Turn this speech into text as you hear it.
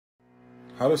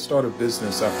How to start a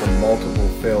business after multiple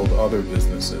failed other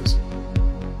businesses.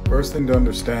 First thing to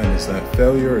understand is that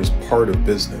failure is part of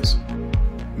business.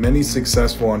 Many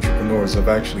successful entrepreneurs have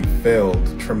actually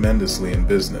failed tremendously in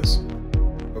business.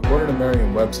 According to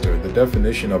Merriam-Webster, the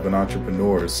definition of an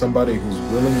entrepreneur is somebody who's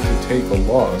willing to take a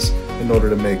loss in order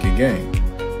to make a gain.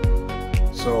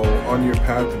 So on your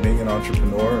path to being an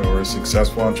entrepreneur or a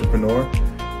successful entrepreneur,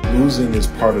 losing is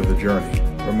part of the journey.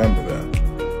 Remember that.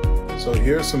 So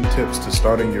here are some tips to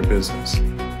starting your business.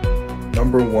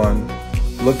 Number one,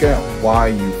 look at why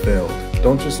you failed.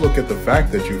 Don't just look at the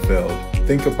fact that you failed.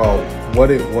 Think about what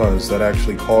it was that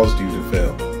actually caused you to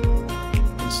fail.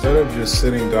 Instead of just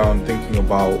sitting down thinking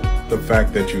about the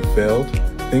fact that you failed,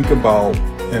 think about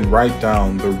and write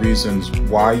down the reasons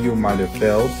why you might have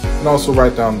failed, and also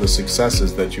write down the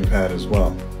successes that you've had as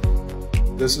well.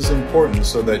 This is important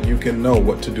so that you can know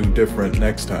what to do different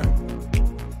next time.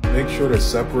 Make sure to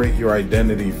separate your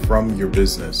identity from your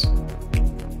business.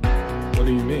 What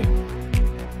do you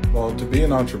mean? Well, to be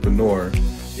an entrepreneur,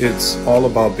 it's all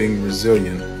about being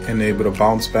resilient and able to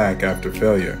bounce back after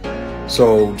failure.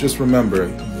 So just remember,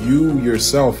 you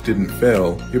yourself didn't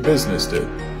fail, your business did.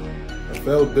 A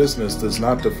failed business does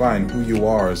not define who you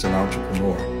are as an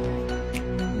entrepreneur.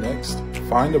 Next,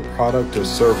 find a product or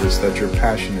service that you're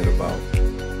passionate about.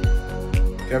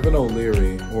 Kevin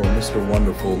O'Leary, or Mr.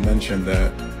 Wonderful, mentioned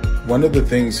that one of the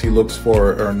things he looks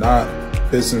for are not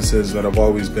businesses that have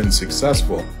always been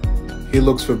successful. He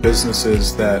looks for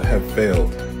businesses that have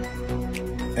failed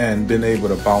and been able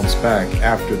to bounce back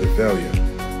after the failure.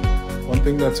 One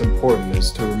thing that's important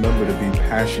is to remember to be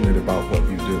passionate about what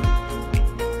you do.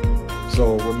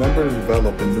 So remember to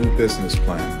develop a new business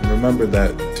plan. And remember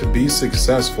that to be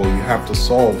successful, you have to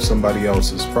solve somebody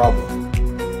else's problem.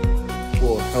 It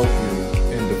will help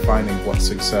you in defining what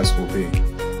success will be.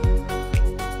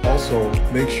 Also,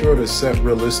 make sure to set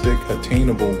realistic,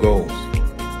 attainable goals.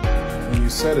 When you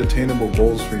set attainable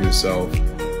goals for yourself,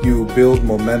 you build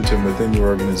momentum within your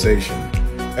organization.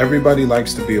 Everybody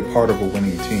likes to be a part of a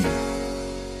winning team.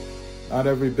 Not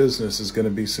every business is going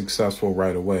to be successful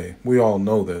right away. We all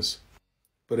know this.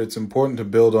 But it's important to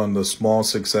build on the small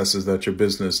successes that your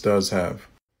business does have.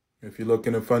 If you're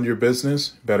looking to fund your business,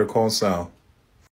 better call Sal.